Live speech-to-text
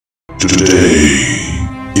Today,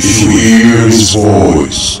 if you hear His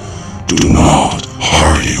voice, do not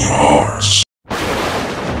harden your hearts.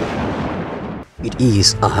 It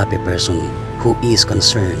is a happy person who is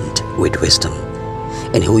concerned with wisdom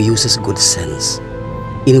and who uses good sense.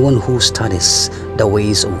 Anyone who studies the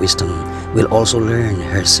ways of wisdom will also learn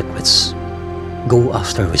her secrets. Go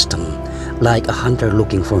after wisdom like a hunter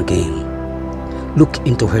looking for game. Look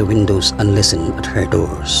into her windows and listen at her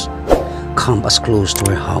doors. Come as close to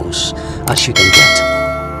her house as you can get,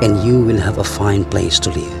 and you will have a fine place to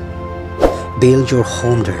live. Build your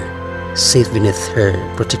home there, safe beneath her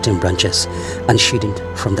protecting branches and shielded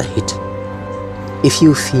from the heat. If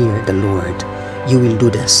you fear the Lord, you will do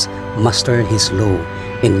this, master His law,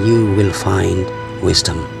 and you will find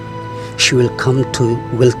wisdom. She will come to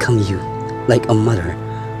welcome you like a mother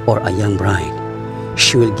or a young bride.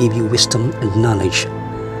 She will give you wisdom and knowledge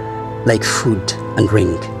like food and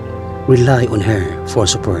drink. Rely on her for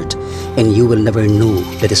support, and you will never know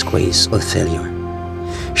the disgrace of failure.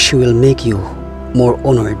 She will make you more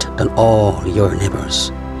honored than all your neighbors.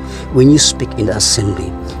 When you speak in the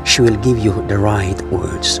assembly, she will give you the right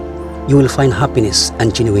words. You will find happiness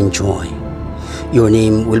and genuine joy. Your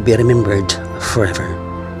name will be remembered forever.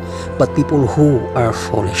 But people who are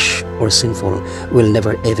foolish or sinful will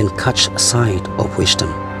never even catch sight of wisdom.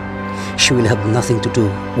 She will have nothing to do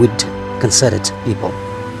with conceited people.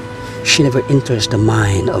 She never enters the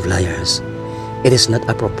mind of liars. It is not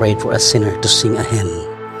appropriate for a sinner to sing a hymn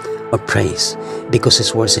or praise because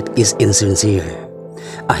his worship is insincere.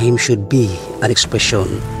 A hymn should be an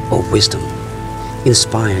expression of wisdom,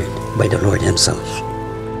 inspired by the Lord Himself.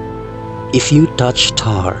 If you touch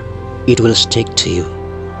tar, it will stick to you.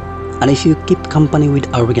 And if you keep company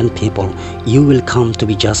with arrogant people, you will come to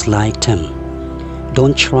be just like them.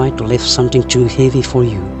 Don't try to lift something too heavy for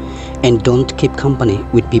you, and don't keep company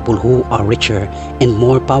with people who are richer and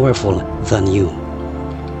more powerful than you.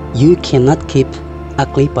 You cannot keep a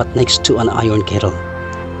clay pot next to an iron kettle.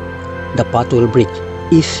 The pot will break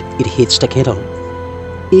if it hits the kettle.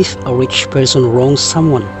 If a rich person wrongs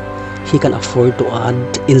someone, he can afford to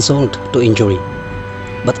add insult to injury.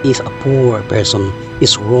 But if a poor person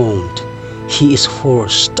is wronged, he is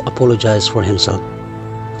forced to apologize for himself.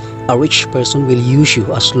 A rich person will use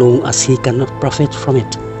you as long as he cannot profit from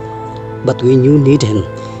it. But when you need him,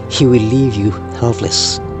 he will leave you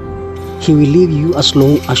helpless. He will leave you as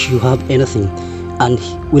long as you have anything, and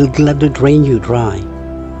he will gladly drain you dry.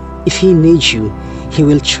 If he needs you, he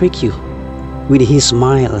will trick you with his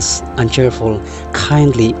smiles and cheerful,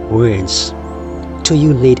 kindly words. Do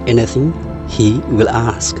you need anything? He will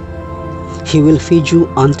ask. He will feed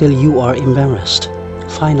you until you are embarrassed.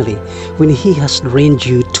 Finally, when he has drained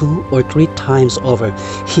you 2 or 3 times over,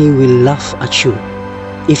 he will laugh at you.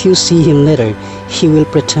 If you see him later, he will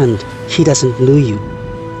pretend he doesn't know you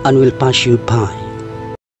and will pass you by.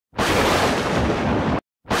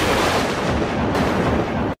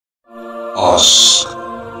 Ask,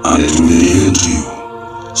 and it will be given to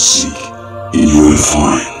you. Seek, and you will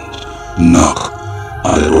find. Knock,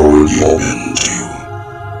 and the door will be opened to you.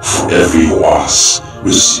 For every who asks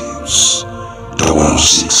receives, the one who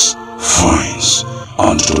seeks finds,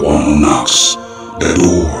 and to the one who knocks, the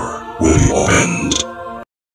door will be opened.